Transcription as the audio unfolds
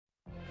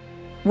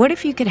What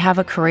if you could have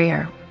a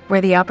career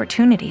where the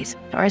opportunities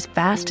are as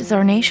vast as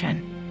our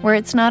nation, where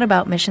it's not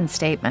about mission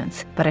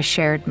statements, but a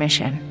shared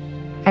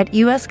mission? At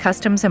U.S.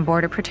 Customs and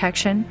Border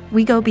Protection,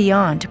 we go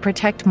beyond to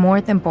protect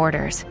more than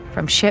borders.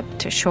 From ship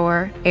to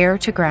shore, air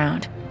to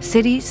ground,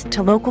 cities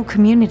to local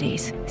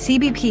communities,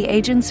 CBP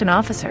agents and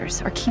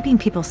officers are keeping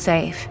people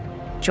safe.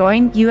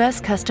 Join U.S.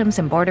 Customs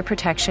and Border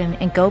Protection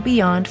and go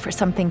beyond for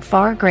something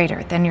far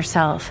greater than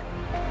yourself.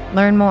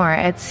 Learn more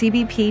at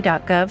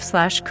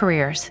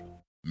cbp.gov/careers.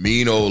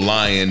 Mean Old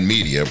Lion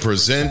Media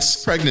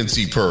presents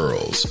Pregnancy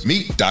Pearls.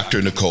 Meet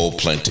Dr. Nicole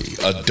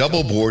Plenty, a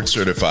double board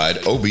certified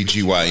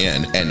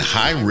OBGYN and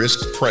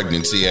high-risk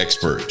pregnancy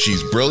expert.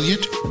 She's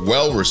brilliant,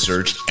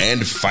 well-researched,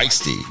 and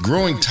feisty.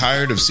 Growing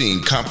tired of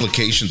seeing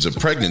complications of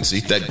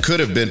pregnancy that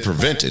could have been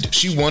prevented,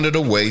 she wanted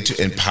a way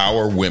to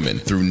empower women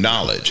through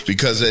knowledge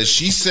because, as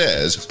she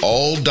says,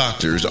 all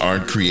doctors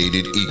aren't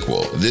created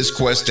equal. This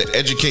quest to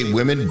educate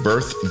women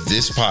birthed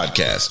this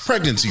podcast,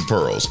 Pregnancy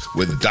Pearls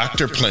with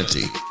Dr.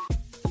 Plenty.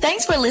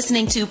 Thanks for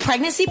listening to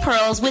Pregnancy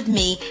Pearls with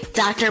me,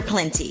 Dr.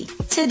 Plenty.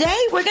 Today,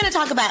 we're going to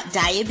talk about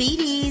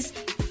diabetes.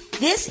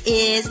 This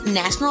is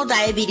National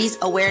Diabetes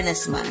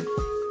Awareness Month.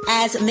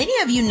 As many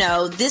of you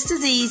know, this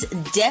disease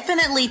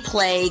definitely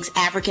plagues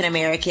African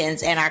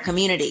Americans and our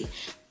community.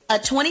 A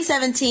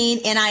 2017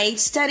 NIH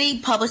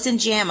study published in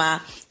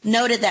JAMA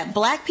noted that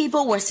Black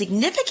people were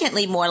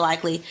significantly more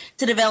likely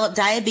to develop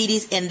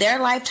diabetes in their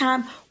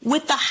lifetime,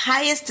 with the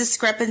highest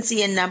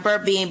discrepancy in number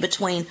being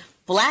between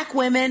Black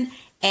women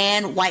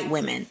and white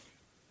women.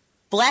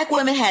 Black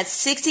women had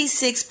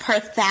 66 per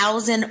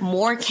 1,000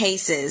 more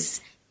cases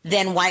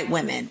than white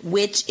women,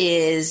 which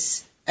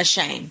is a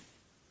shame.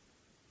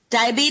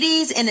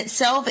 Diabetes in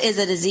itself is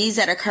a disease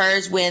that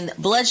occurs when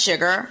blood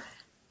sugar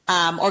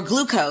or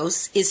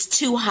glucose is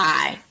too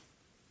high.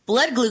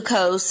 Blood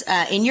glucose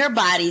in your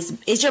bodies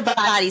is your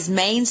body's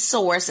main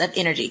source of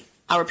energy.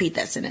 I'll repeat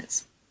that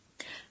sentence.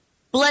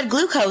 Blood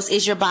glucose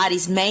is your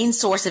body's main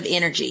source of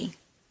energy.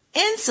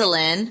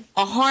 Insulin,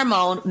 a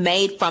hormone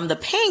made from the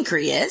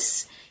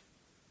pancreas,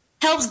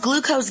 helps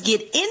glucose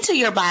get into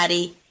your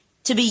body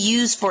to be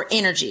used for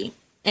energy.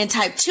 In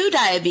type 2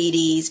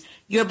 diabetes,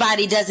 your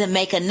body doesn't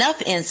make enough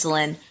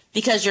insulin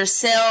because your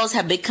cells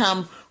have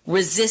become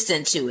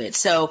resistant to it.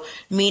 So,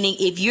 meaning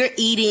if you're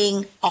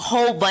eating a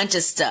whole bunch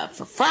of stuff,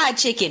 fried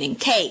chicken and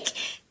cake,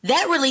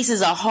 that releases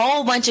a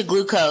whole bunch of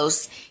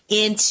glucose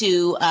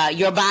into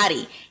your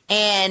body.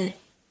 And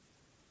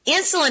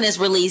insulin is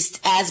released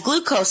as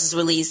glucose is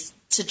released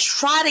to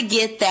try to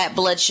get that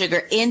blood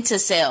sugar into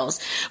cells.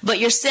 But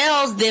your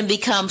cells then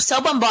become so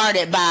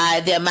bombarded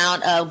by the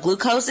amount of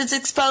glucose it's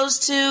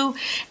exposed to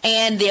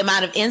and the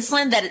amount of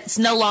insulin that it's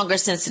no longer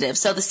sensitive.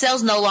 So the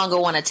cells no longer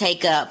want to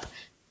take up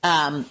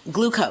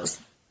glucose.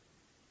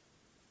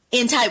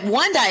 In type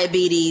 1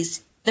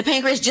 diabetes, the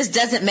pancreas just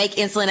doesn't make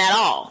insulin at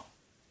all.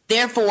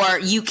 Therefore,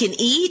 you can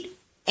eat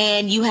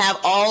and you have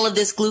all of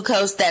this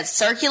glucose that's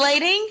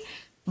circulating,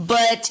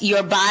 but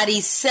your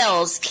body's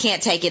cells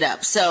can't take it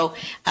up. So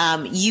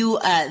you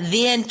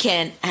then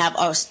can have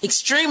an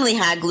extremely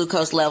high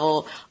glucose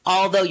level,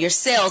 although your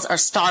cells are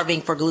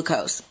starving for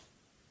glucose.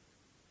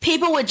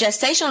 People with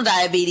gestational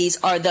diabetes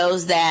are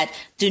those that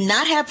do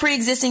not have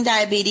pre-existing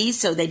diabetes,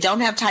 so they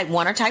don't have type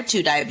 1 or type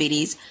 2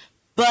 diabetes,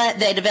 but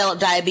they develop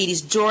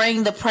diabetes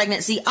during the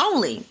pregnancy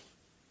only.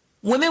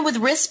 Women with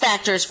risk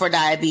factors for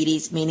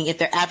diabetes, meaning if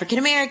they're African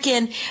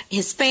American,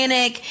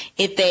 Hispanic,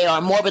 if they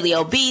are morbidly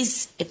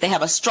obese, if they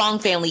have a strong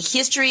family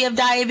history of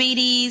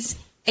diabetes,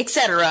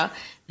 etc.,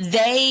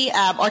 they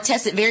are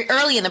tested very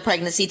early in the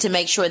pregnancy to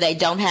make sure they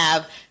don't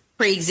have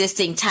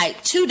pre-existing type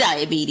 2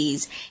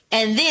 diabetes.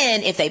 And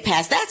then if they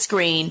pass that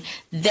screen,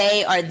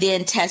 they are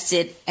then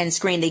tested and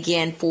screened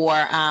again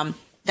for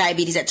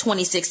diabetes at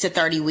 26 to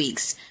 30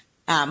 weeks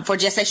for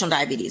gestational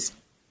diabetes.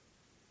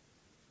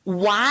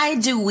 Why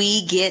do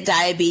we get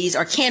diabetes,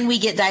 or can we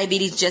get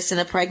diabetes just in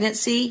the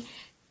pregnancy?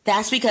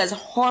 That's because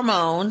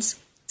hormones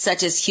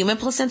such as human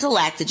placental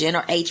lactogen,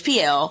 or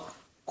HPL,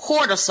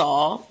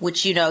 cortisol,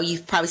 which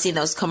you've probably seen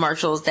those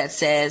commercials that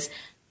says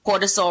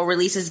cortisol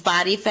releases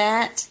body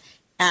fat.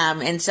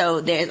 And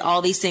so there's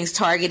all these things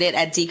targeted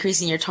at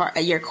decreasing your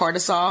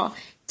cortisol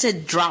to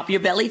drop your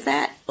belly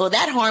fat. Well,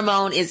 that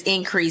hormone is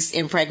increased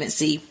in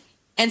pregnancy,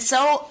 and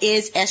so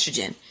is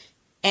estrogen.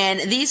 And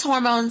these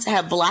hormones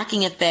have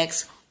blocking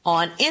effects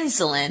on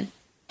insulin.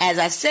 As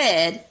I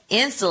said,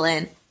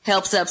 insulin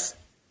helps us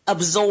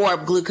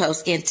absorb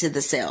glucose into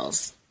the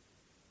cells.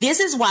 This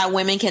is why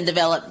women can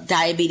develop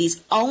diabetes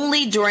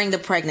only during the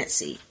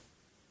pregnancy.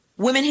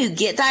 Women who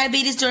get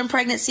diabetes during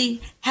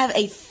pregnancy have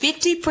a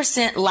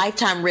 50%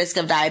 lifetime risk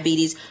of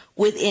diabetes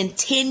within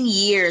 10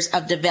 years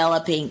of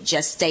developing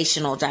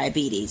gestational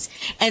diabetes.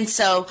 And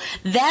so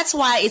that's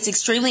why it's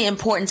extremely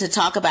important to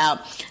talk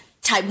about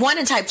type 1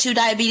 and type 2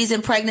 diabetes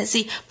in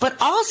pregnancy, but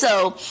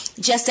also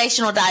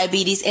gestational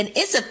diabetes and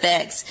its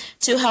effects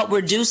to help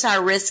reduce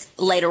our risk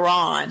later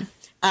on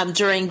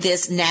during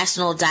this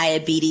National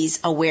Diabetes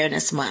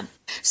Awareness Month.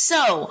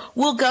 So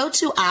we'll go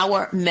to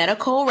our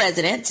medical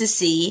resident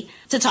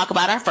to talk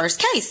about our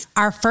first case.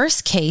 Our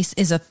first case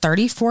is a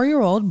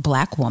 34-year-old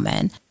Black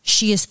woman.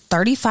 She is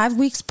 35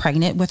 weeks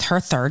pregnant with her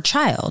third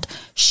child.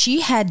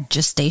 She had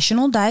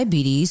gestational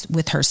diabetes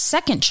with her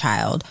second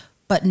child,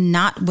 but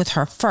not with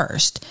her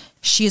first.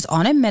 She is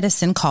on a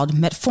medicine called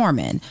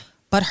metformin,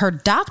 but her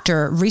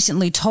doctor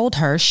recently told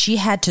her she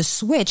had to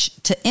switch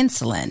to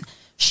insulin.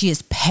 She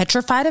is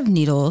petrified of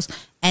needles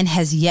and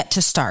has yet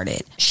to start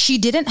it. She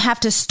didn't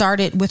have to start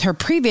it with her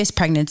previous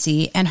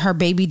pregnancy, and her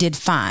baby did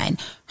fine.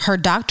 Her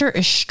doctor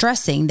is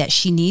stressing that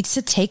she needs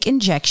to take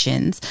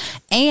injections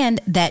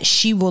and that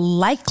she will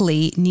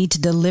likely need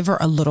to deliver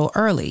a little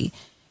early.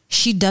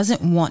 She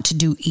doesn't want to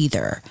do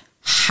either.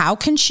 How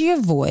can she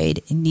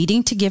avoid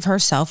needing to give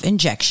herself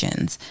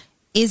injections?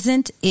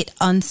 Isn't it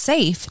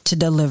unsafe to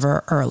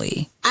deliver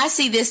early? I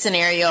see this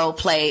scenario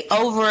play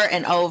over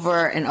and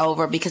over and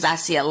over because I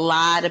see a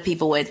lot of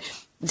people with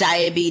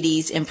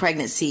diabetes in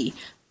pregnancy,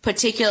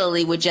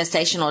 particularly with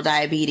gestational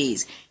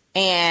diabetes.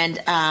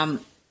 And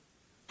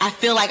I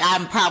feel like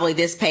I'm probably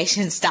this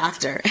patient's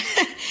doctor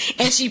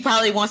and she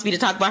probably wants me to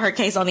talk about her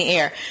case on the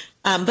air.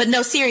 But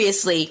no,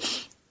 seriously,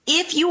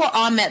 if you are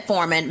on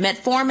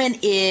metformin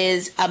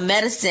is a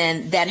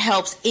medicine that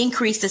helps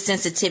increase the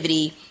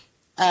sensitivity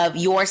of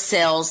your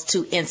cells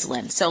to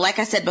insulin. So like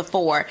I said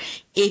before,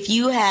 if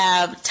you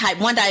have type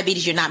 1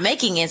 diabetes, you're not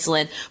making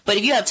insulin. But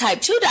if you have type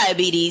 2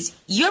 diabetes,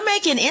 you're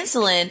making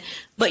insulin,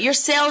 but your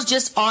cells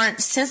just aren't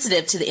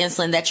sensitive to the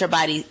insulin that your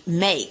body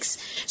makes.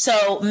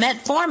 So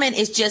metformin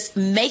is just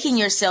making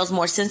your cells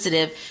more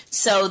sensitive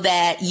so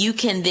that you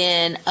can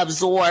then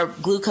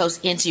absorb glucose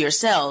into your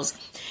cells.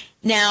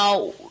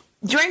 Now,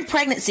 during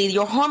pregnancy,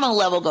 your hormone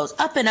level goes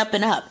up and up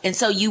and up. And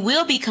so you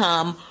will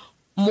become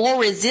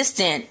more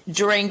resistant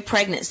during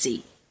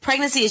pregnancy.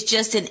 Pregnancy is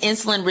just an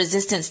insulin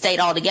resistant state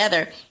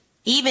altogether,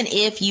 even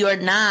if you're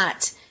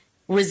not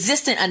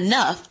resistant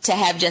enough to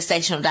have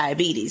gestational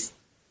diabetes.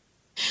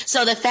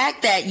 So the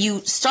fact that you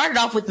started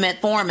off with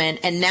metformin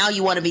and now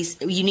you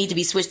need to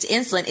be switched to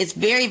insulin, it's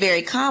very,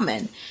 very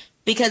common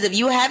because if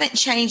you haven't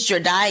changed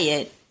your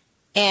diet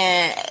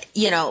and,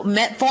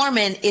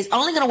 metformin is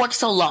only going to work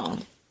so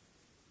long.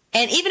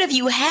 And even if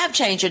you have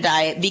changed your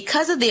diet,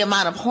 because of the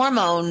amount of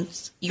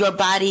hormones your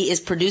body is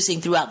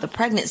producing throughout the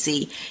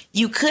pregnancy,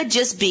 you could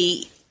just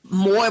be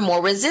more and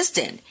more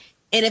resistant.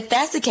 And if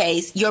that's the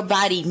case, your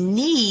body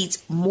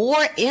needs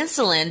more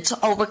insulin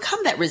to overcome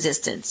that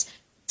resistance.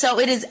 So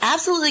it is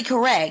absolutely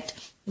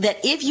correct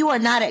that if you are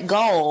not at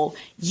goal,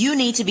 you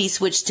need to be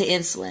switched to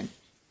insulin.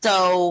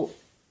 So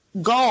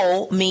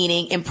goal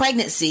meaning in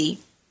pregnancy,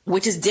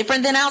 which is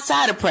different than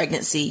outside of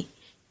pregnancy,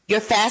 your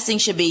fasting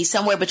should be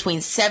somewhere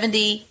between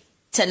 70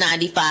 to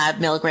 95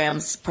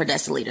 milligrams per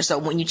deciliter. So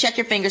when you check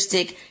your finger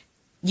stick,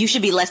 you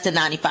should be less than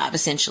 95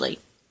 essentially.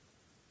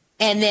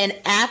 And then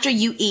after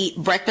you eat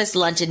breakfast,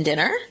 lunch, and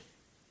dinner,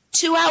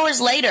 2 hours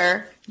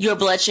later, your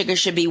blood sugar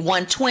should be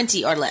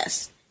 120 or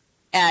less.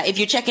 If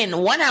you're checking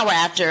 1 hour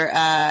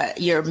after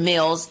your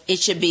meals, it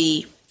should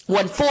be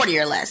 140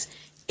 or less.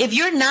 If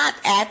you're not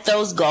at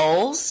those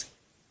goals,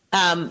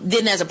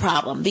 then there's a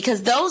problem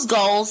because those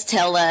goals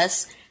tell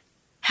us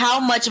how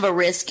much of a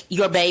risk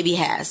your baby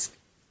has.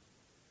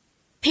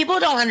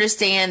 People don't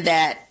understand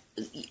that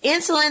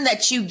insulin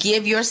that you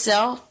give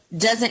yourself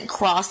doesn't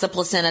cross the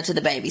placenta to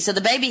the baby. So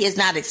the baby is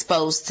not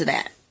exposed to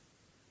that.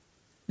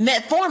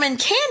 Metformin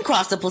can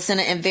cross the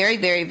placenta in very,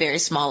 very, very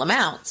small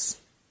amounts.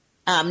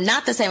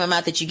 Not the same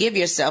amount that you give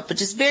yourself, but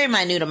just very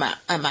minute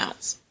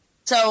amounts.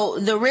 So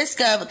the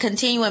risk of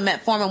continuing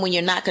metformin when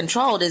you're not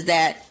controlled is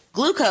that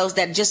glucose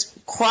that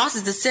just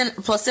crosses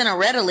the placenta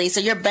readily,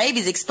 so your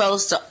baby's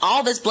exposed to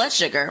all this blood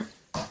sugar,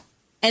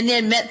 and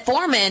then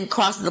metformin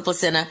crosses the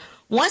placenta.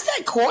 Once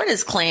that cord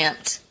is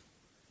clamped,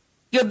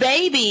 your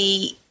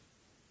baby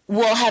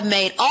will have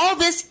made all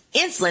this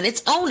insulin,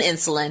 its own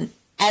insulin,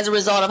 as a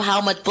result of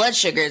how much blood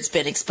sugar it's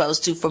been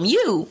exposed to from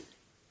you.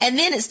 And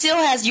then it still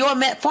has your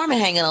metformin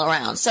hanging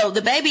around. So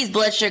the baby's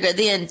blood sugar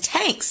then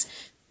tanks.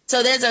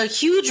 So there's a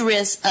huge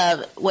risk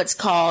of what's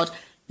called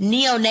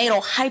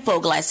neonatal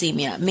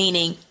hypoglycemia,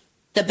 meaning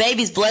the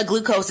baby's blood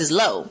glucose is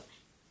low.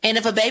 And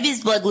if a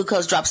baby's blood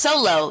glucose drops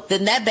so low,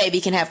 then that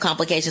baby can have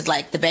complications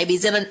like the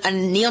baby's in a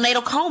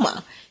neonatal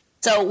coma.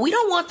 So we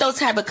don't want those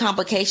type of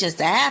complications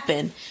to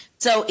happen.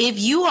 So if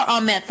you are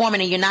on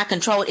metformin and you're not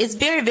controlled, it's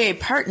very, very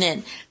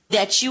pertinent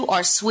that you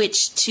are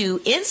switched to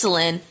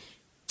insulin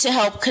to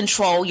help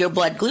control your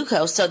blood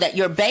glucose so that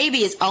your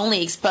baby is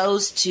only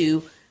exposed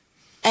to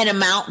an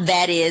amount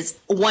that is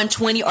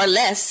 120 or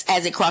less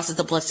as it crosses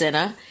the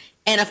placenta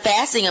and a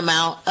fasting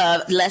amount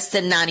of less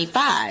than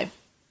 95.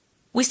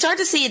 We start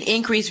to see an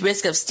increased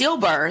risk of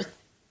stillbirth,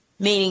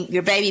 meaning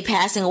your baby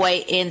passing away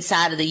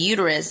inside of the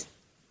uterus,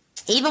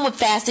 even with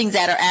fastings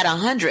that are at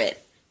 100.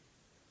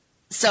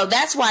 So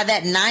that's why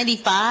that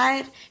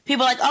 95,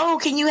 people are like, oh,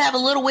 can you have a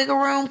little wiggle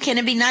room? Can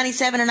it be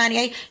 97 or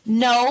 98?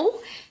 No,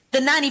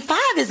 the 95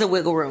 is the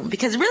wiggle room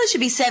because it really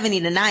should be 70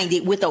 to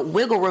 90 with a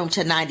wiggle room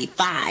to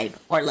 95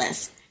 or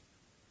less.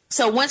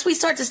 So once we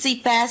start to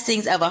see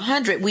fastings of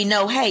 100, we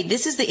know, hey,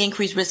 this is the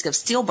increased risk of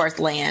stillbirth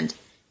land.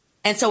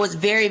 And so it's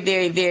very,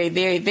 very, very,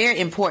 very, very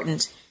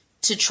important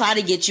to try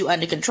to get you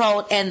under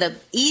control. And the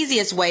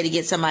easiest way to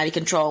get somebody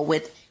control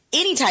with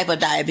any type of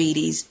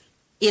diabetes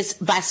is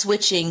by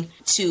switching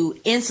to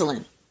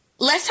insulin.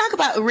 Let's talk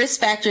about risk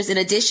factors in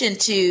addition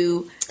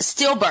to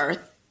stillbirth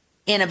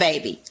in a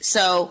baby.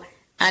 So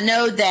I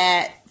know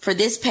that for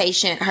this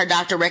patient, her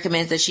doctor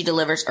recommends that she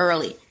delivers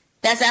early.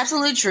 That's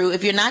absolutely true.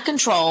 If you're not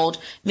controlled,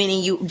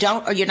 meaning you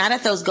don't, or you're not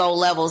at those goal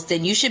levels,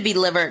 then you should be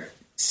delivered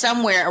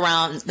somewhere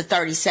around the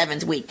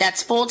 37th week.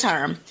 That's full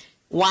term.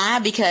 Why?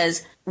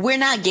 Because we're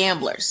not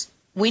gamblers.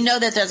 We know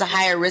that there's a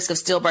higher risk of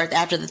stillbirth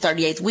after the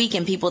 38th week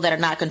in people that are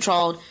not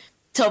controlled.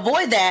 To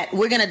avoid that,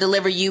 we're going to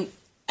deliver you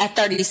at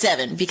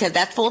 37 because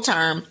that's full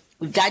term.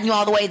 We've gotten you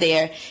all the way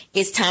there.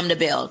 It's time to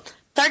build.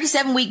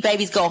 37-week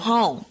babies go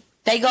home.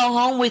 They go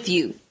home with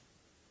you.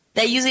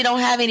 They usually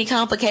don't have any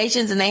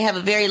complications and they have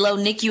a very low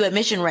NICU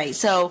admission rate.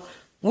 So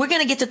we're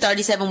going to get to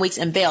 37 weeks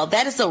and bail.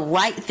 That is the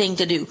right thing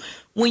to do.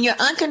 When you're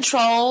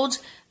uncontrolled,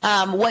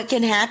 what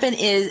can happen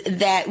is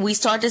that we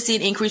start to see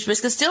an increased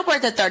risk of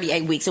stillbirth at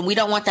 38 weeks, and we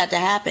don't want that to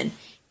happen.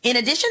 In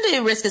addition to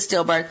the risk of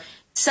stillbirth,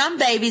 some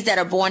babies that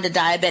are born to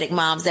diabetic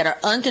moms that are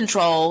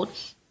uncontrolled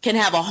can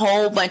have a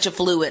whole bunch of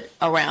fluid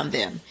around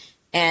them.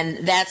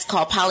 And that's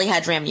called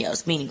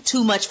polyhydramnios, meaning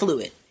too much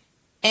fluid.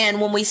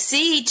 And when we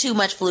see too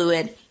much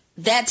fluid,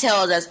 that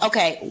tells us,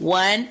 okay,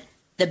 one,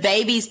 the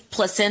baby's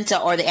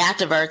placenta or the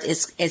afterbirth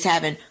is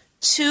having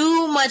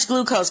too much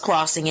glucose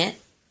crossing it.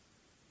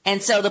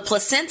 And so the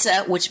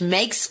placenta, which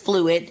makes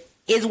fluid,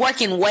 is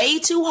working way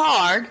too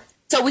hard.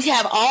 So we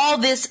have all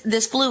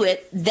this fluid.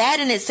 That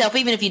in itself,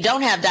 even if you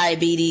don't have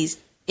diabetes,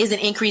 is an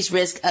increased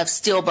risk of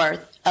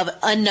stillbirth of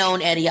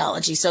unknown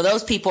etiology. So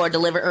those people are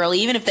delivered early,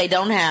 even if they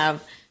don't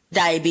have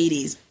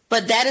diabetes.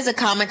 But that is a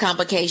common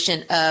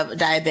complication of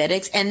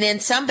diabetics. And then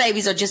some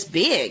babies are just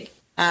big.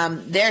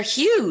 They're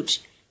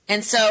huge.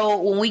 And so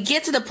when we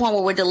get to the point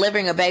where we're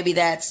delivering a baby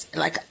that's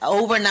like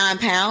over 9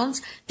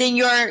 pounds, then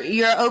your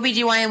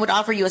OBGYN would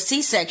offer you a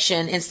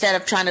C-section instead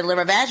of trying to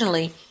deliver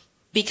vaginally,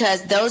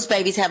 because those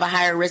babies have a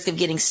higher risk of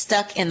getting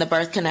stuck in the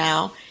birth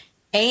canal.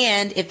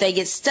 And if they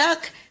get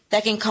stuck,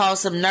 that can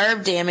cause some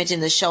nerve damage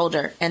in the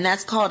shoulder. And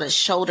that's called a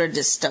shoulder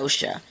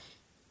dystocia.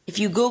 If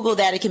you Google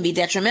that, it can be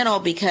detrimental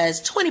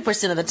because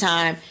 20% of the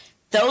time,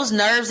 those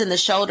nerves in the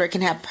shoulder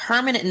can have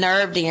permanent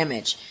nerve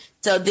damage.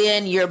 So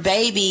then your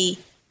baby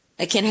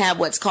can have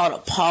what's called a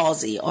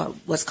palsy or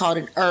what's called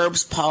an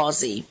Erb's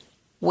palsy,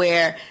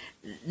 where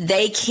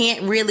they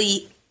can't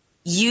really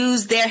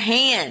use their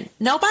hand.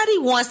 Nobody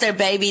wants their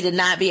baby to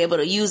not be able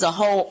to use a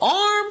whole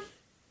arm.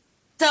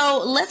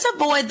 So let's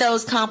avoid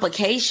those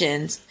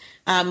complications.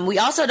 We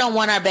also don't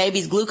want our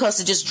baby's glucose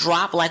to just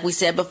drop, like we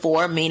said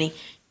before, meaning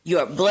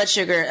your blood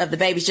sugar of the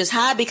baby is just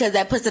high, because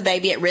that puts the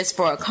baby at risk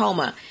for a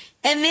coma.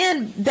 And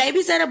then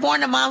babies that are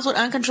born to moms with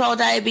uncontrolled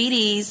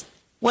diabetes,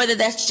 whether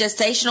that's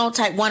gestational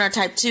type 1 or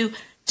type 2,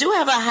 do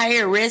have a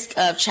higher risk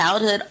of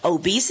childhood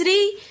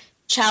obesity,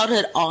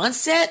 childhood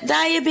onset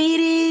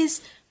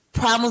diabetes,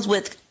 problems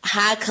with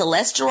high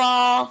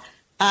cholesterol,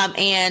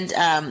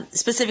 and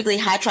specifically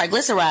high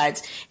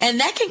triglycerides. And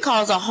that can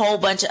cause a whole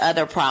bunch of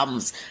other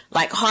problems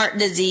like heart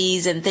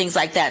disease and things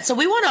like that. So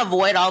we want to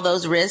avoid all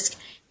those risks.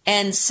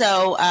 And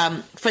so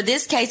for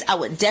this case, I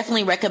would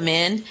definitely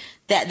recommend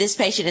that this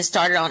patient is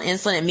started on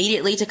insulin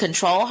immediately to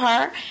control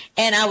her.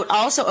 And I would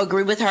also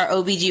agree with her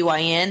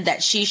OBGYN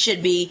that she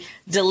should be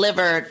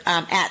delivered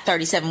at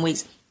 37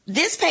 weeks.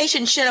 This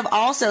patient should have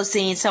also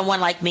seen someone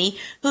like me,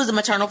 who's a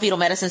maternal fetal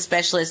medicine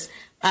specialist,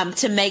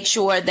 to make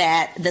sure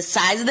that the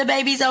size of the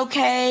baby is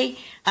okay,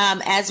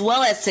 as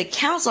well as to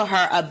counsel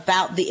her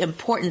about the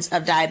importance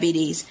of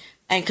diabetes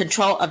and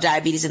control of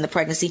diabetes in the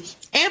pregnancy,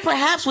 and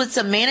perhaps with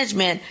some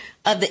management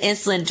of the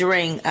insulin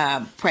during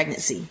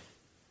pregnancy.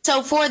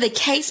 So for the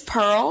case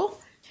Pearl,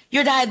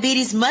 your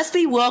diabetes must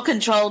be well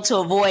controlled to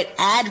avoid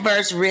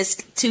adverse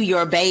risk to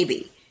your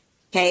baby.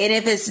 Okay, and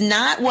if it's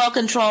not well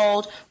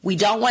controlled, we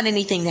don't want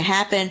anything to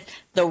happen.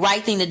 The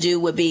right thing to do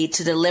would be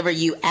to deliver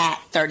you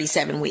at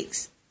 37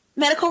 weeks.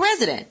 Medical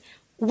resident,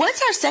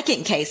 what's our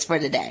second case for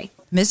today?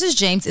 Mrs.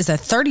 James is a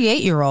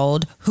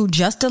 38-year-old who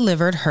just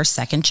delivered her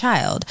second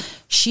child.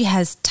 She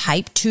has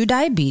type 2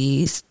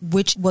 diabetes,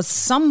 which was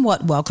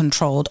somewhat well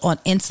controlled on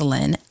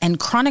insulin,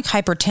 and chronic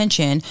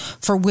hypertension,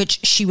 for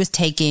which she was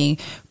taking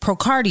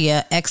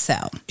Procardia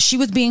XL. She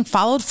was being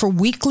followed for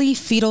weekly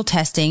fetal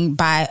testing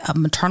by a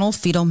maternal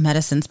fetal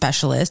medicine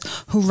specialist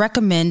who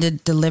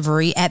recommended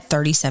delivery at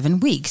 37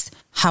 weeks.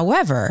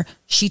 However,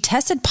 she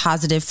tested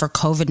positive for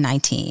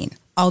COVID-19.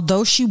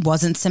 Although she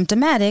wasn't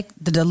symptomatic,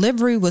 the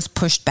delivery was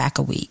pushed back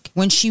a week.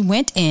 When she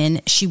went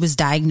in, she was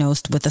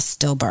diagnosed with a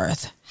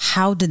stillbirth.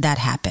 How did that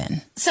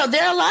happen? So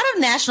there are a lot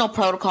of national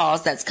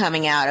protocols that's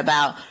coming out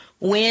about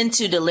when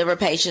to deliver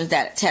patients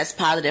that test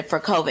positive for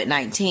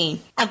COVID-19.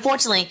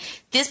 Unfortunately,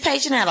 this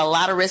patient had a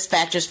lot of risk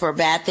factors for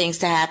bad things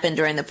to happen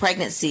during the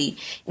pregnancy,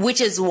 which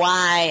is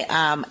why,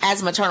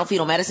 as a maternal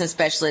fetal medicine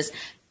specialist,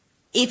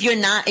 If you're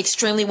not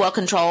extremely well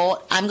controlled,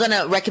 I'm going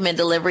to recommend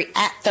delivery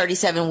at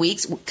 37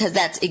 weeks because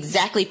that's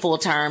exactly full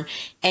term,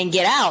 and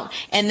get out.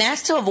 And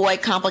that's to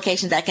avoid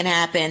complications that can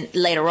happen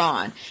later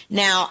on.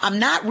 Now, I'm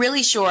not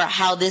really sure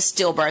how this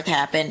stillbirth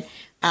happened.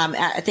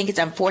 I think it's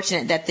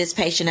unfortunate that this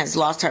patient has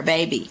lost her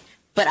baby,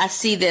 but I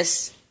see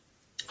this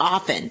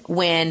often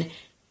when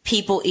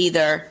people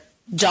either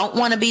don't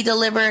want to be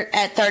delivered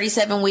at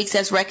 37 weeks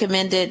as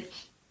recommended,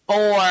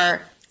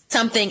 or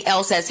something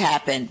else has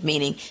happened,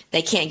 meaning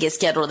they can't get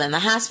scheduled in the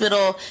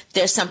hospital.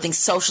 There's something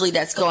socially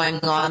that's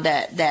going on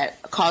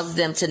that causes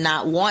them to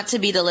not want to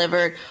be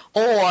delivered.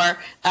 Or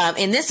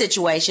in this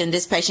situation,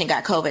 this patient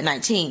got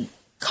COVID-19.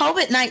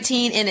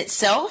 COVID-19 in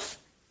itself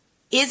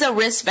is a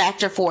risk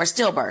factor for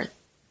stillbirth.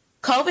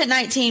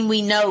 COVID-19,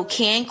 we know,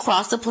 can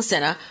cross the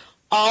placenta,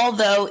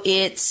 although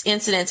its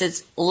incidence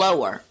is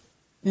lower,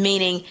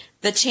 meaning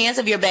the chance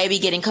of your baby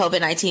getting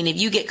COVID-19, if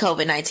you get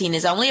COVID-19,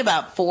 is only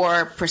about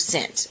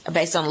 4%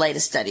 based on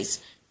latest studies.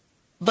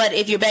 But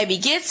if your baby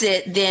gets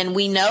it, then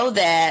we know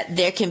that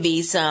there can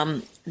be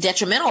some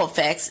detrimental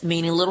effects,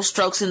 meaning little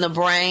strokes in the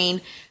brain.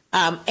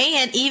 And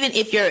even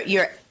if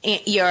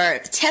your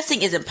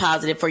testing isn't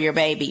positive for your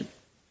baby,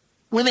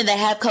 women that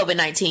have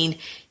COVID-19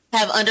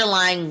 have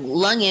underlying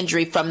lung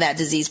injury from that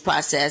disease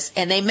process,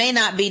 and they may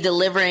not be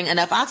delivering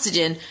enough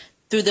oxygen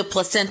through the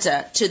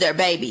placenta to their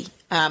baby.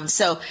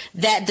 So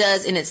that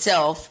does in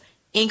itself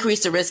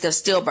increase the risk of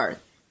stillbirth.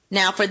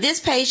 Now, for this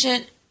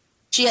patient,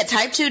 she had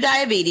type 2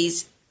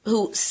 diabetes,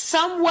 who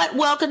somewhat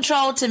well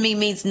controlled to me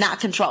means not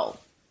controlled.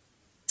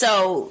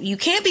 So you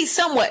can't be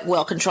somewhat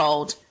well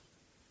controlled.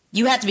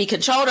 You have to be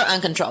controlled or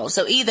uncontrolled.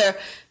 So either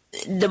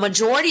the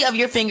majority of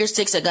your finger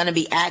sticks are going to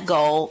be at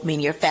goal,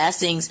 meaning your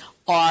fastings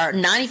are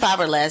 95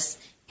 or less,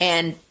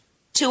 and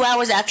 2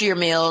 hours after your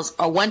meals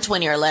are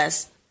 120 or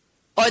less,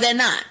 or they're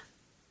not.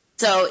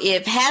 So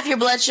if half your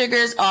blood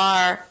sugars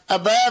are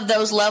above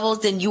those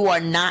levels, then you are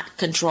not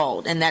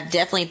controlled, and that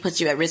definitely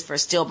puts you at risk for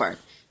stillbirth.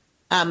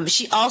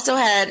 She also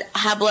had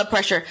high blood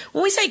pressure.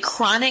 When we say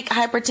chronic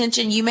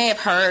hypertension, you may have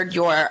heard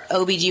your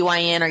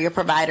OBGYN or your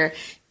provider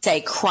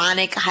say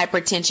chronic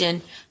hypertension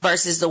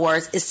versus the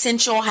words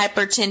essential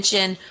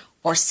hypertension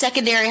or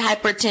secondary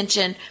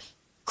hypertension.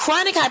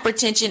 Chronic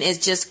hypertension is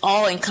just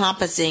all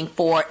encompassing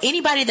for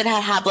anybody that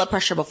had high blood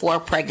pressure before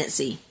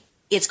pregnancy.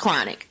 It's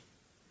chronic.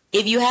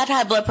 If you had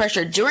high blood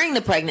pressure during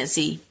the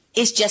pregnancy,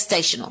 it's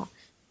gestational.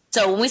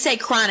 So when we say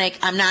chronic,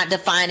 I'm not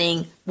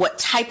defining what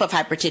type of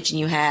hypertension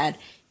you had.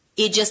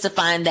 It just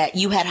defined that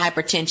you had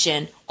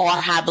hypertension or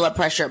high blood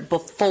pressure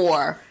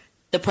before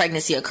the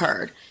pregnancy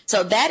occurred.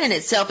 So that in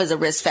itself is a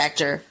risk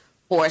factor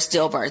for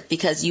stillbirth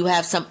because you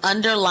have some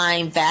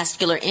underlying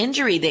vascular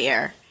injury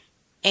there.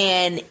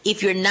 And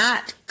if you're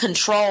not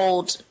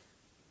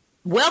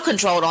well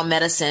controlled on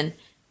medicine,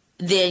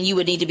 then you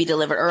would need to be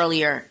delivered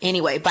earlier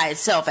anyway by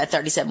itself at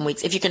 37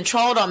 weeks. If you're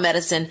controlled on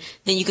medicine,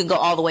 then you can go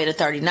all the way to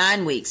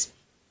 39 weeks.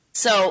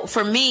 So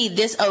for me,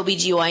 this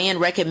OBGYN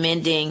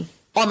recommending,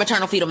 or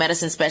maternal fetal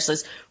medicine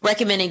specialist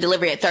recommending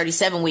delivery at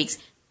 37 weeks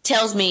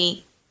tells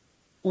me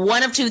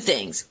one of two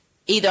things.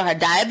 Either her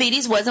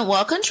diabetes wasn't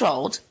well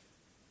controlled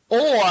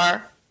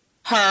or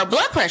her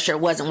blood pressure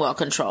wasn't well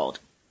controlled.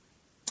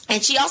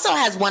 And she also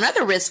has one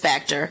other risk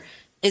factor,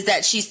 is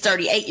that she's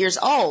 38 years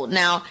old.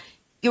 Now,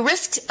 your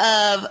risk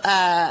of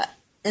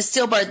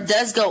stillbirth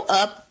does go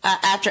up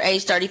after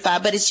age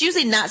 35, but it's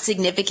usually not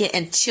significant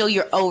until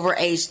you're over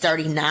age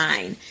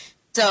 39.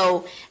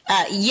 So,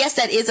 yes,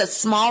 that is a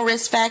small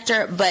risk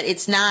factor, but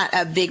it's not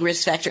a big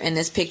risk factor in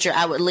this picture.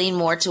 I would lean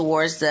more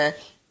towards the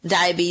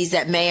diabetes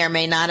that may or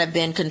may not have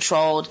been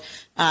controlled,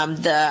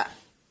 the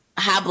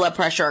high blood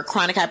pressure or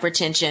chronic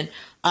hypertension,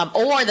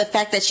 or the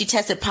fact that she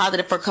tested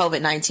positive for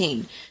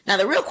COVID-19. Now,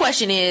 the real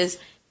question is,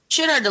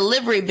 should her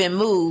delivery been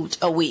moved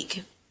a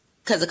week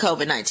because of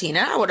COVID-19? And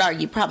I would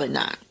argue probably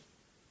not,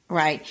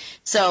 right?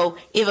 So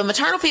if a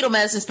maternal fetal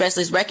medicine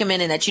specialist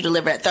recommending that you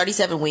deliver at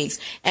 37 weeks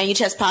and you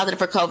test positive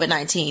for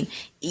COVID-19,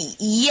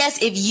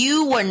 yes, if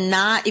you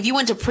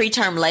went to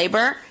preterm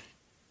labor,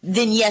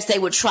 then yes, they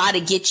would try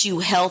to get you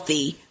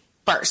healthy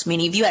first.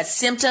 Meaning if you had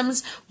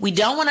symptoms, we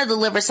don't want to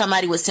deliver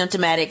somebody with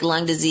symptomatic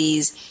lung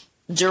disease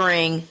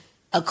during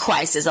a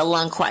crisis, a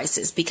lung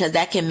crisis, because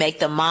that can make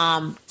the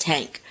mom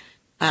tank.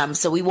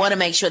 So we want to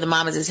make sure the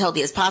mom is as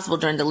healthy as possible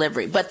during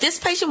delivery. But this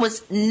patient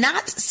was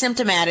not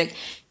symptomatic.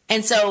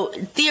 And so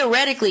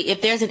theoretically,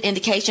 if there's an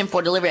indication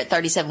for delivery at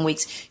 37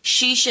 weeks,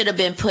 she should have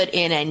been put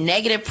in a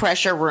negative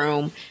pressure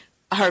room.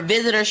 Her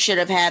visitor should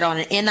have had on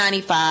an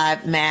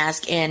N95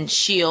 mask and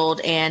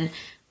shield and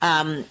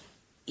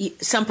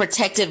some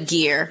protective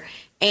gear.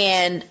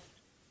 And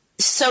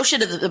so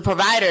should have the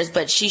providers,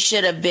 but she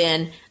should have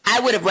been,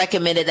 I would have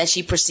recommended that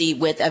she proceed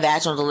with a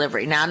vaginal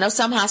delivery. Now, I know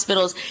some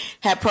hospitals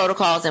have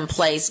protocols in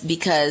place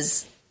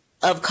because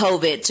of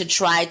COVID to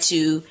try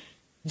to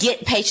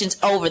get patients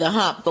over the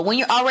hump. But when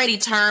you're already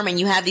term and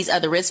you have these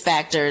other risk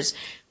factors,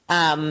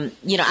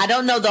 I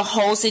don't know the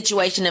whole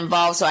situation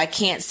involved, so I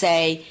can't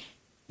say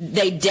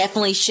they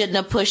definitely shouldn't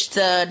have pushed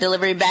the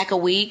delivery back a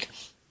week.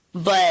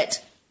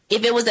 But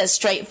if it was as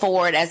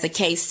straightforward as the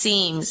case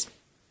seems,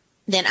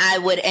 then I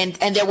would, and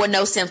there were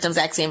no symptoms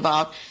actually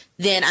involved,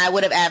 then I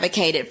would have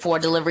advocated for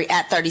delivery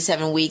at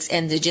 37 weeks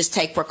and to just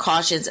take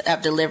precautions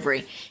of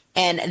delivery.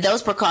 And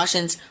those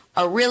precautions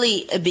are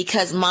really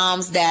because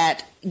moms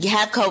that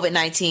have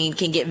COVID-19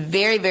 can get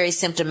very, very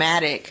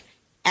symptomatic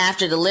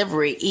after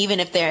delivery, even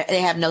if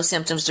they have no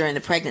symptoms during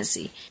the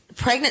pregnancy.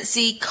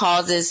 Pregnancy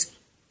causes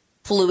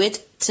fluid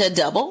to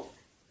double,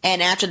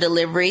 and after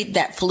delivery,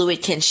 that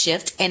fluid can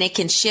shift, and it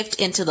can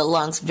shift into the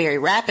lungs very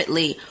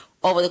rapidly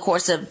over the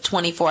course of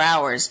 24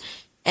 hours.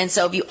 And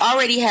so if you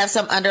already have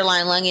some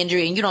underlying lung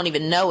injury and you don't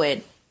even know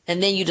it,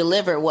 and then you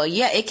deliver, well,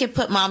 yeah, it can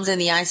put moms in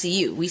the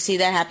ICU. We see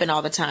that happen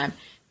all the time.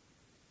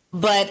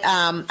 But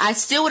I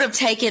still would have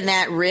taken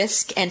that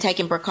risk and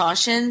taken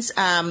precautions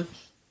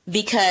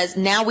because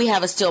now we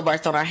have a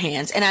stillbirth on our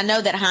hands. And I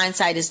know that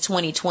hindsight is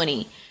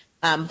 20/20.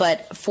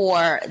 But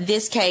for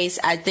this case,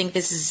 I think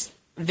this is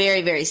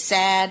very, very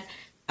sad.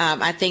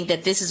 I think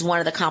that this is one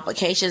of the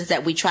complications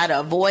that we try to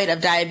avoid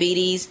of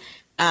diabetes.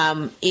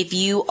 If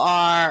you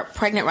are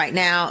pregnant right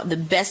now, the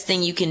best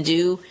thing you can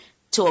do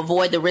to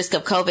avoid the risk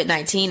of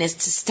COVID-19 is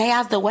to stay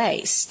out of the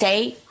way.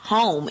 Stay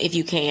home if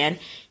you can.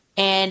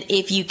 And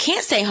if you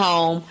can't stay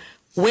home,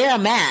 wear a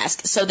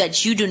mask so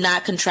that you do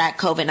not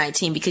contract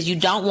COVID-19, because you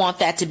don't want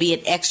that to be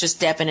an extra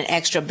step and an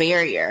extra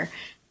barrier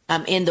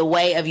in the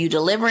way of you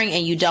delivering,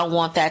 and you don't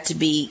want that to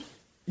be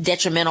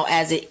detrimental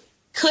as it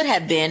could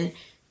have been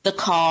the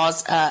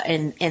cause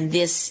in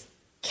this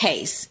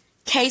case.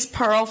 Case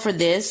Pearl for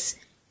this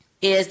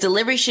is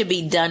delivery should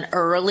be done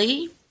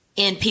early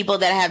in people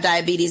that have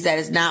diabetes that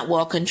is not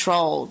well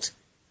controlled.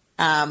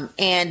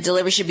 And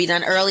delivery should be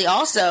done early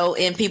also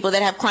in people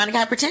that have chronic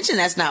hypertension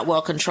that's not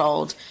well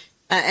controlled.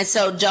 And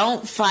so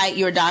don't fight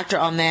your doctor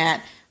on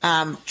that.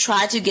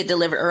 Try to get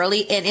delivered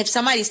early. And if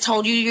somebody's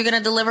told you you're going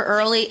to deliver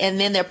early and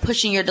then they're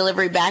pushing your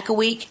delivery back a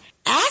week,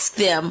 ask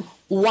them,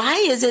 why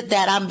is it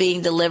that I'm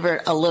being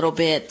delivered a little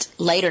bit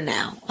later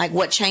now? Like,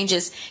 what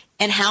changes?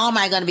 And how am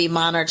I going to be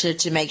monitored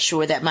to make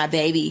sure that my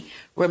baby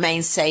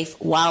remains safe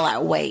while I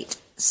wait?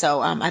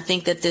 So I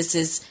think that this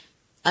is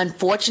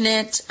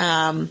unfortunate.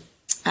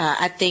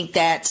 I think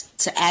that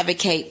to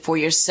advocate for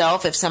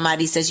yourself, if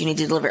somebody says you need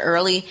to deliver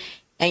early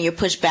and you're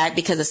pushed back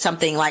because of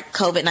something like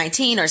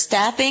COVID-19 or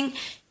staffing,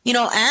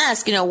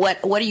 ask,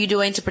 what are you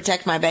doing to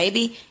protect my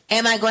baby?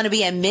 Am I going to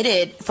be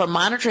admitted for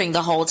monitoring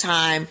the whole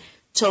time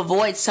to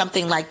avoid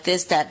something like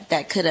this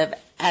that could have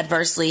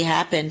adversely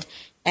happened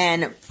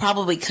and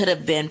probably could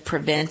have been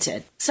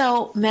prevented?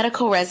 So,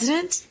 medical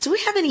resident, do we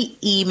have any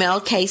email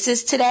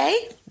cases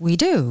today? We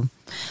do.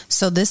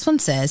 So this one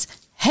says,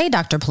 "Hey,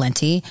 Dr.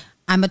 Plenty,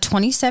 I'm a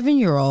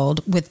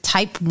 27-year-old with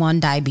type 1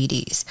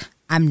 diabetes.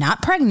 I'm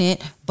not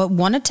pregnant, but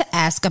wanted to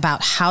ask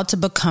about how to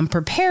become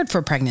prepared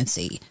for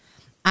pregnancy.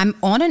 I'm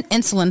on an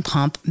insulin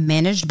pump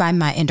managed by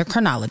my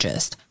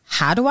endocrinologist.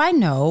 How do I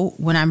know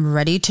when I'm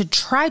ready to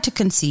try to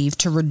conceive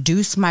to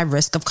reduce my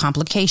risk of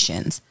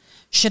complications?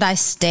 Should I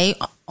stay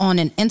on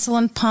an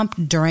insulin pump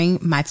during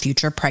my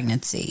future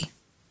pregnancy?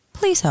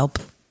 Please help."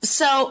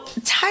 So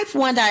type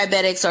 1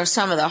 diabetics are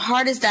some of the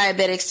hardest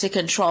diabetics to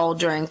control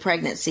during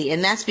pregnancy.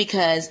 And that's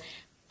because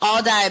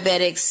all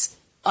diabetics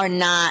are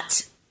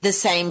not the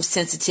same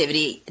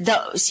sensitivity.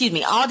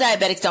 All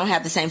diabetics don't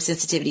have the same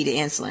sensitivity to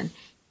insulin.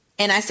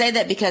 And I say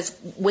that because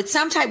with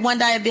some type 1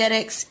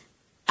 diabetics,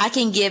 I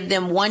can give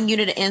them 1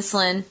 unit of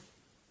insulin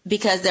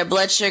because their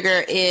blood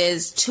sugar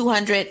is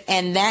 200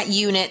 and that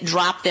unit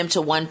dropped them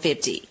to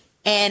 150.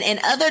 And in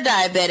other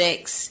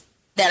diabetics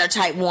that are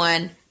type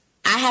 1,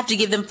 I have to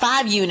give them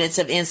 5 units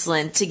of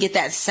insulin to get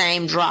that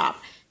same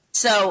drop.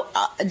 So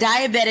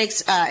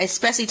diabetics,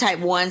 especially type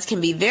 1s,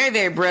 can be very,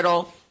 very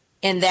brittle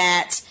in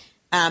that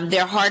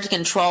they're hard to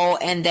control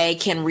and they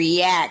can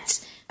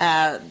react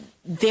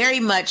very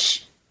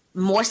much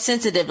more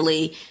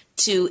sensitively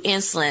to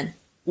insulin,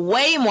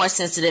 way more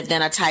sensitive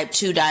than a type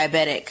 2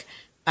 diabetic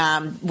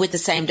with the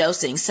same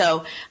dosing.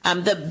 So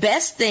the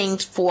best thing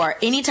for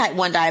any type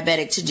 1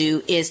 diabetic to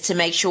do is to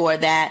make sure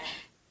that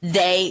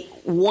they,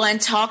 one,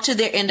 talk to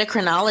their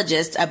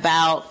endocrinologist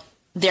about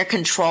their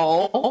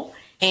control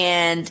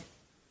and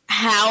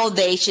how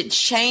they should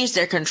change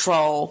their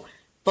control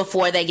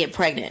before they get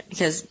pregnant.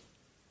 Because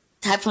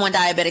type 1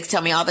 diabetics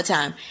tell me all the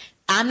time,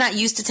 I'm not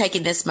used to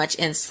taking this much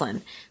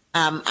insulin.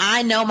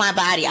 I know my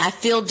body. I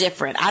feel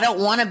different. I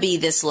don't want to be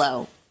this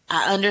low.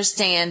 I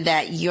understand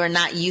that you're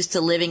not used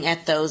to living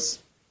at those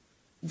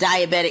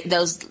diabetic,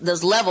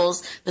 those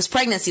levels, those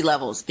pregnancy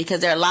levels, because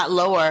they're a lot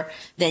lower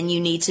than you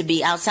need to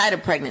be outside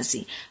of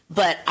pregnancy.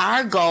 But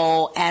our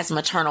goal as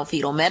maternal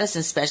fetal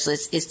medicine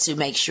specialists is to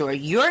make sure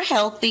you're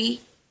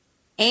healthy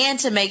and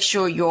to make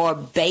sure your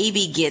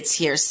baby gets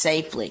here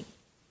safely.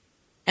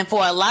 And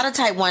for a lot of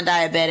type 1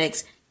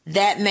 diabetics,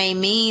 that may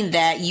mean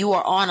that you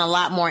are on a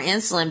lot more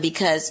insulin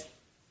because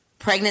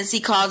pregnancy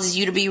causes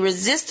you to be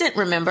resistant,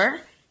 remember,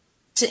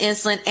 to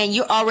insulin, and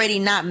you're already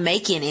not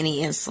making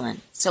any insulin.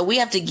 So we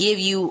have to give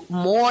you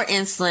more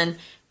insulin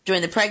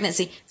during the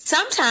pregnancy.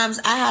 Sometimes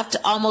I have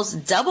to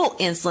almost double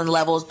insulin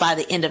levels by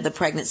the end of the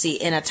pregnancy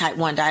in a type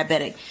 1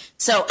 diabetic.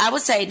 So I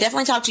would say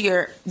definitely talk to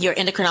your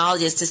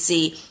endocrinologist to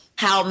see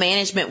how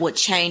management would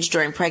change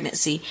during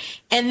pregnancy.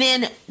 And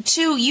then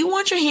 2, you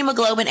want your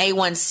hemoglobin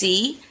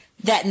A1C,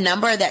 that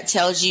number that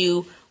tells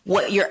you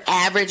what your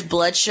average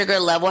blood sugar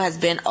level has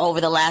been over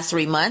the last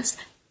 3 months.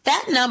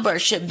 That number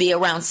should be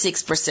around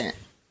 6%.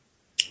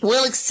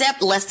 We'll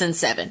accept less than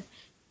 7.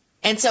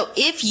 And so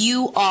if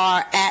you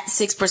are at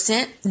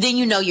 6%, then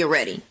you know you're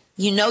ready.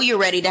 You know you're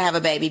ready to have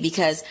a baby,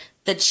 because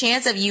the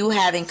chance of you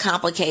having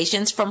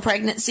complications from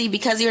pregnancy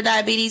because of your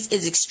diabetes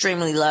is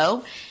extremely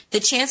low. The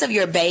chance of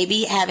your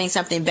baby having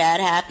something bad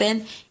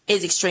happen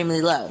is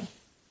extremely low.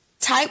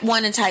 Type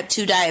 1 and type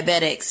 2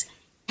 diabetics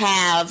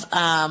have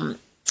an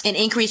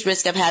increased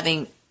risk of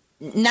having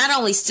not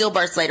only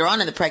stillbirths later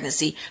on in the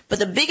pregnancy, but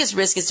the biggest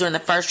risk is during the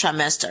first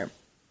trimester.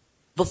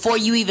 Before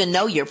you even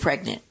know you're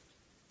pregnant,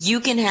 you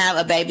can have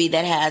a baby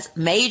that has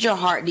major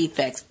heart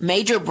defects,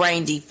 major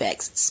brain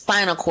defects,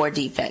 spinal cord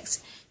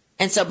defects.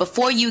 And so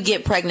before you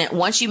get pregnant,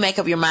 once you make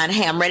up your mind,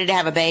 hey, I'm ready to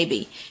have a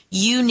baby,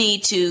 you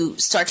need to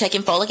start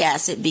taking folic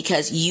acid,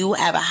 because you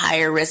have a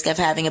higher risk of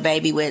having a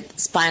baby with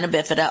spina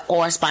bifida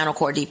or spinal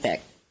cord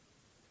defect.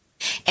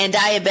 And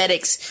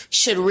diabetics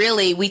should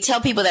really, we tell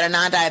people that are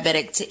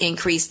non-diabetic to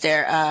increase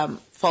their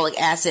folic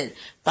acid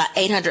by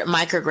 800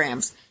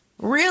 micrograms.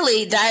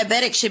 Really,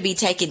 diabetics should be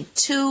taking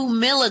 2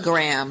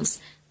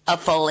 milligrams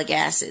of folic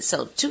acid.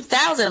 So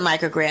 2,000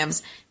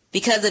 micrograms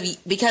because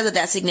of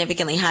that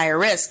significantly higher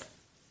risk.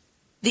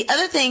 The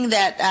other thing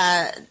that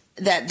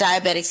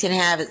diabetics can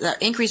have is an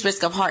increased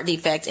risk of heart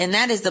defect, and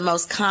that is the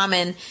most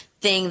common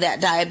thing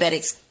that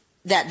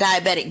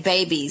diabetic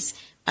babies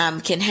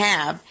can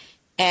have.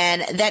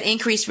 And that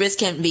increased risk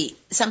can be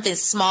something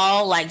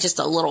small, like just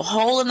a little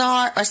hole in the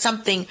heart, or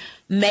something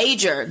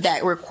major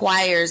that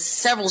requires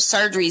several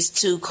surgeries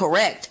to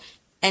correct.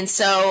 And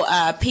so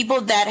people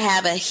that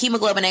have a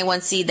hemoglobin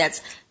A1C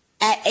that's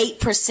at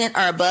 8%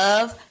 or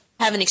above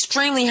have an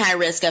extremely high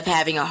risk of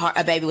having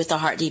a baby with a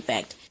heart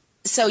defect.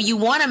 So you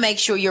want to make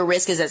sure your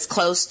risk is as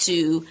close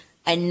to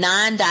a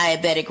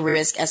non-diabetic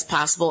risk as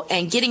possible,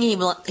 and getting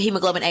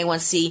hemoglobin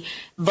A1C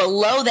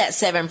below that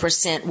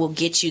 7% will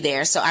get you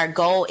there. So our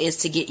goal is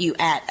to get you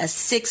at a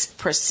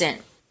 6%.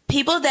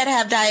 People that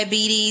have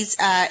diabetes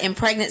in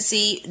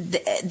pregnancy,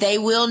 they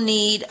will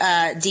need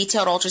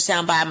detailed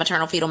ultrasound by a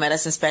maternal fetal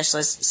medicine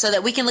specialist, so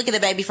that we can look at the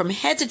baby from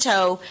head to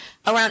toe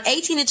around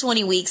 18 to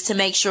 20 weeks to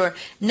make sure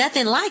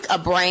nothing like a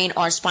brain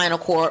or spinal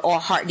cord or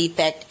heart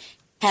defect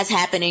has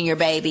happened in your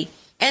baby.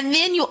 And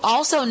then you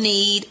also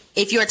need,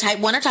 if you're a type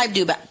 1 or type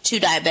 2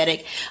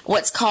 diabetic,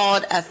 what's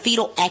called a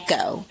fetal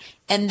echo.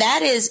 And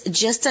that is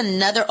just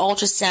another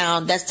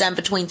ultrasound that's done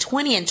between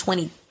 20 and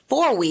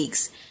 24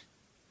 weeks,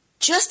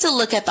 just to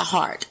look at the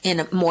heart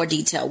in more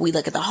detail. We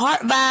look at the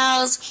heart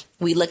valves.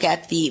 We look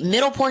at the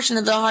middle portion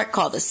of the heart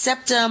called the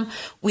septum.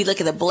 We look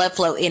at the blood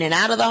flow in and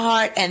out of the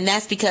heart. And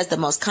that's because the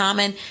most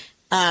common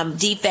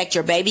defect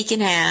your baby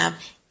can have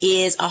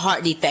is a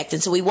heart defect.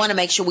 And so we want to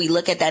make sure we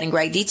look at that in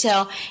great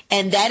detail.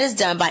 And that is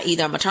done by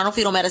either a maternal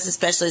fetal medicine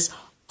specialist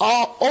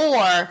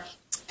or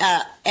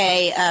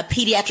a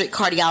pediatric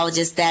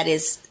cardiologist that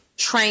is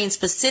trained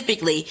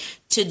specifically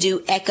to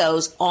do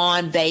echoes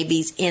on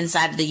babies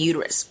inside of the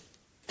uterus.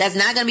 That's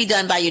not going to be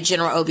done by your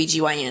general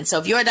OBGYN. So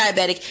if you're a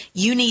diabetic,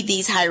 you need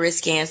these high-risk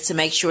scans to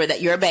make sure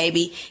that your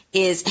baby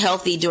is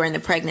healthy during the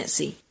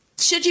pregnancy.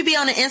 Should you be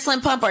on an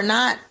insulin pump or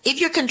not?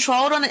 If you're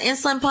controlled on an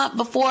insulin pump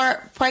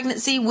before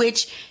pregnancy,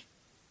 which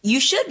you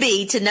should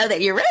be to know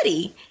that you're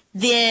ready,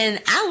 then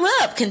I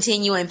love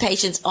continuing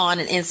patients on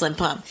an insulin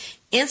pump.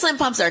 Insulin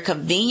pumps are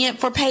convenient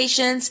for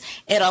patients.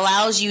 It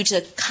allows you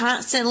to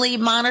constantly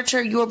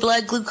monitor your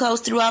blood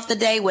glucose throughout the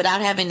day without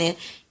having to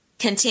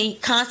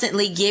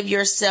constantly give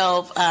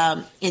yourself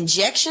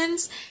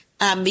injections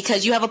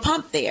because you have a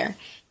pump there.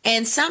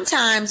 And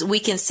sometimes we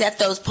can set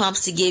those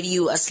pumps to give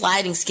you a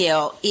sliding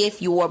scale if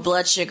your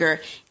blood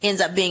sugar ends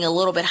up being a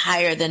little bit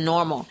higher than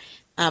normal.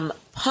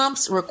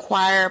 Pumps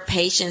require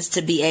patients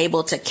to be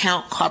able to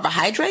count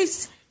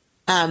carbohydrates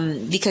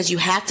because you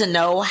have to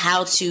know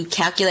how to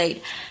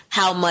calculate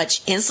how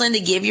much insulin to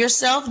give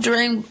yourself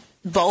during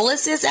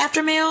boluses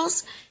after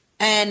meals.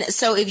 And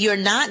so if you're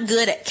not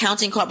good at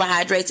counting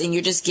carbohydrates and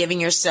you're just giving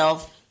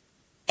yourself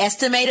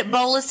estimated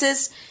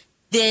boluses,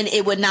 then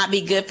it would not be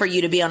good for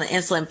you to be on an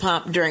insulin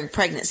pump during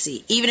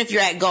pregnancy. Even if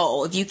you're at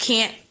goal, if you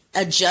can't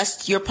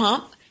adjust your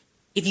pump,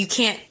 if you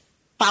can't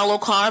follow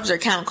carbs or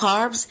count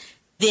carbs,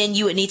 then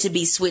you would need to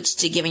be switched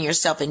to giving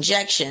yourself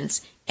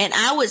injections. And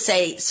I would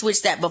say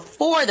switch that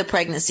before the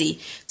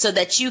pregnancy so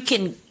that you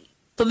can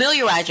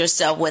familiarize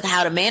yourself with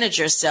how to manage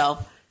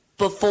yourself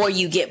before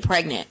you get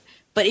pregnant.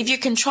 But if you're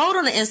controlled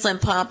on an insulin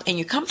pump and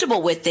you're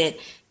comfortable with it,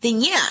 then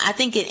yeah, I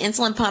think an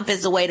insulin pump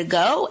is the way to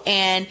go.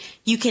 And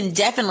you can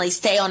definitely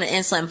stay on an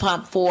insulin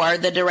pump for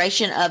the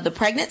duration of the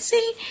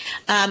pregnancy.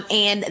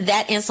 And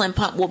that insulin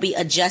pump will be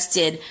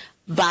adjusted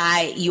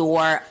by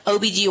your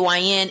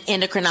OBGYN,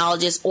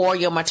 endocrinologist, or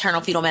your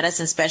maternal fetal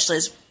medicine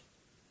specialist,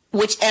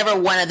 whichever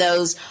one of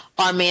those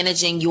are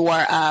managing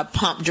your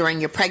pump during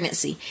your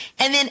pregnancy.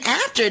 And then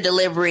after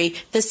delivery,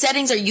 the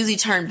settings are usually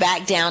turned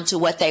back down to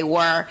what they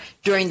were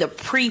during the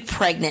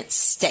pre-pregnant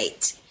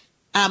state.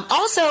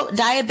 Also,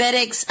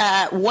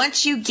 diabetics,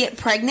 once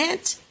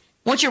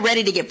you're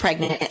ready to get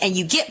pregnant and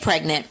you get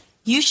pregnant,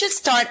 you should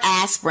start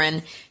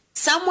aspirin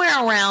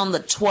somewhere around the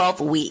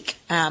 12th week.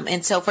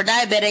 And so for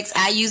diabetics,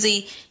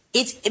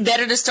 it's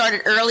better to start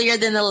it earlier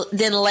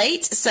than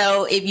late.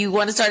 So if you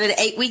want to start it at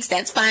 8 weeks,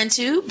 that's fine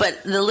too.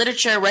 But the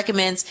literature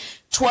recommends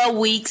 12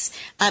 weeks.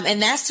 And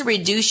that's to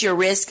reduce your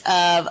risk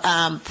of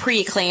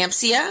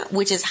preeclampsia,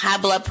 which is high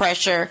blood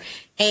pressure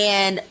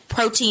and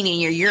protein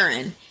in your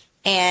urine.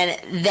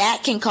 And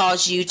that can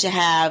cause you to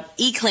have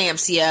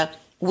eclampsia,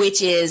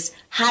 which is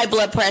high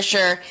blood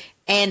pressure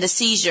and a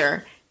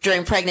seizure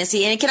during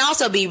pregnancy. And it can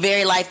also be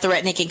very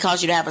life-threatening. It can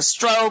cause you to have a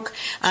stroke.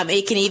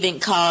 It can even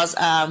cause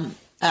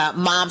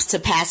moms to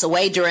pass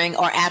away during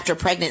or after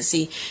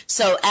pregnancy.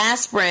 So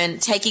aspirin,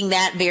 taking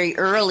that very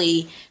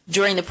early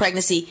during the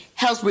pregnancy,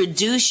 helps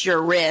reduce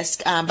your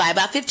risk by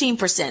about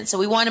 15%. So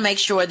we want to make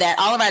sure that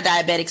all of our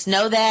diabetics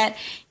know that.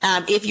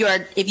 If you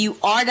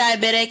are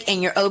diabetic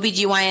and your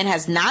OBGYN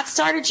has not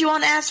started you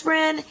on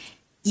aspirin,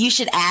 you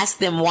should ask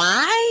them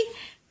why.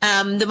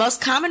 The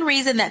most common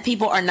reason that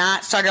people are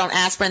not started on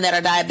aspirin that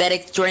are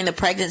diabetic during the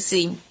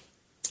pregnancy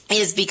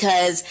is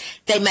because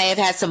they may have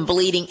had some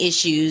bleeding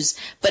issues.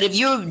 But if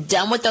you're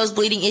done with those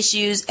bleeding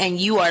issues and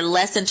you are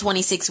less than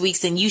 26 weeks,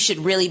 then you should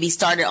really be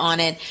started on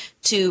it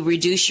to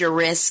reduce your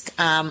risk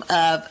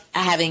of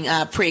having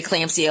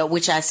preeclampsia,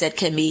 which I said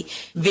can be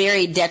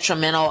very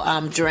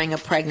detrimental during a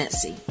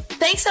pregnancy.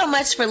 Thanks so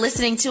much for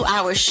listening to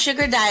our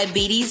Sugar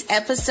Diabetes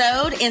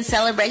episode in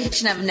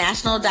celebration of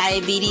National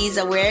Diabetes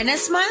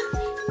Awareness Month.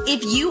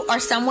 If you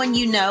or someone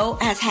you know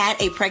has had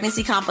a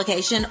pregnancy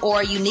complication or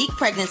a unique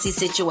pregnancy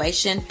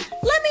situation,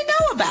 let me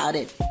know about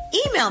it.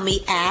 Email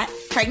me at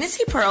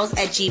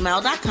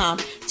pregnancypearls@gmail.com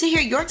to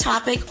hear your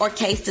topic or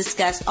case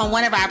discussed on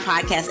one of our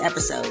podcast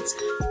episodes.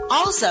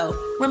 Also,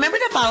 remember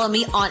to follow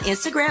me on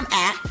Instagram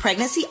at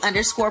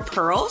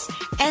pregnancy_pearls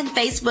and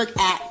Facebook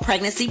at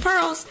Pregnancy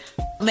Pearls.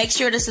 Make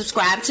sure to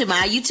subscribe to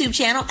my YouTube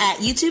channel at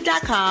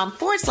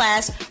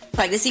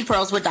youtube.com/Pregnancy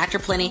Pearls with Dr.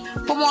 Plenty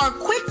for more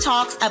quick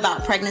talks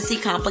about pregnancy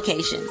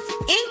complications.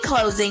 In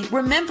closing,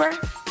 remember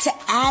to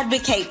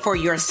advocate for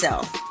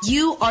yourself.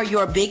 You are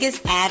your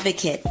biggest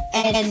advocate,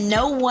 and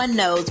no one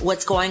knows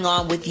what's going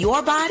on with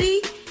your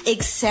body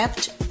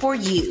except for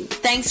you.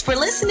 Thanks for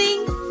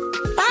listening.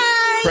 Bye.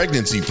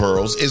 Pregnancy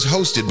Pearls is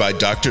hosted by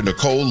Dr.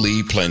 Nicole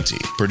Lee Plenty,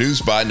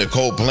 produced by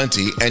Nicole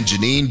Plenty and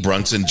Janine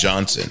Brunson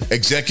Johnson,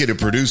 executive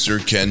producer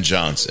Ken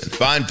Johnson.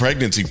 Find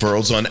Pregnancy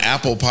Pearls on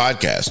Apple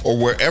Podcasts or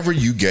wherever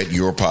you get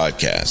your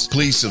podcasts.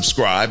 Please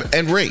subscribe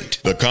and rate.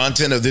 The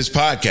content of this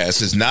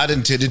podcast is not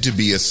intended to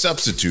be a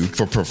substitute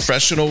for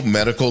professional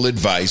medical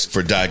advice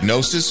for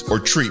diagnosis or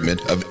treatment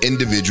of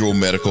individual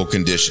medical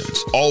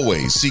conditions.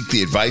 Always seek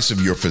the advice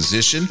of your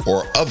physician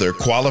or other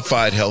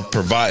qualified health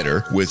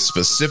provider with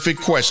specific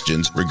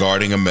questions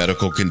regarding a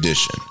medical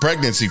condition.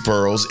 Pregnancy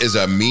Pearls is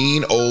a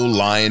Mean Old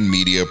Lion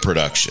Media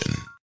production.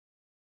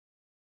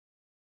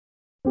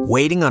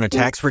 Waiting on a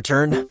tax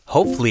return?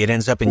 Hopefully it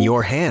ends up in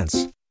your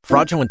hands.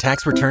 Fraudulent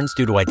tax returns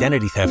due to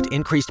identity theft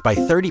increased by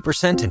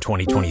 30% in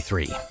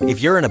 2023.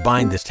 If you're in a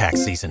bind this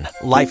tax season,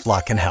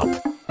 LifeLock can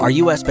help. Our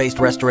U.S.-based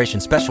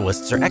restoration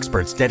specialists are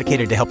experts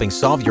dedicated to helping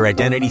solve your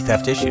identity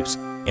theft issues.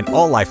 And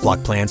all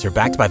LifeLock plans are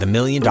backed by the $1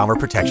 Million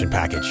Protection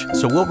Package.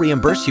 So we'll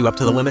reimburse you up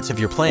to the limits of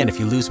your plan if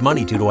you lose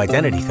money due to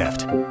identity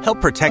theft. Help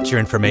protect your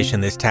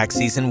information this tax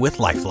season with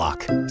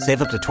LifeLock.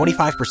 Save up to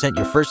 25%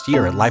 your first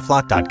year at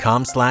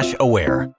LifeLock.com/aware.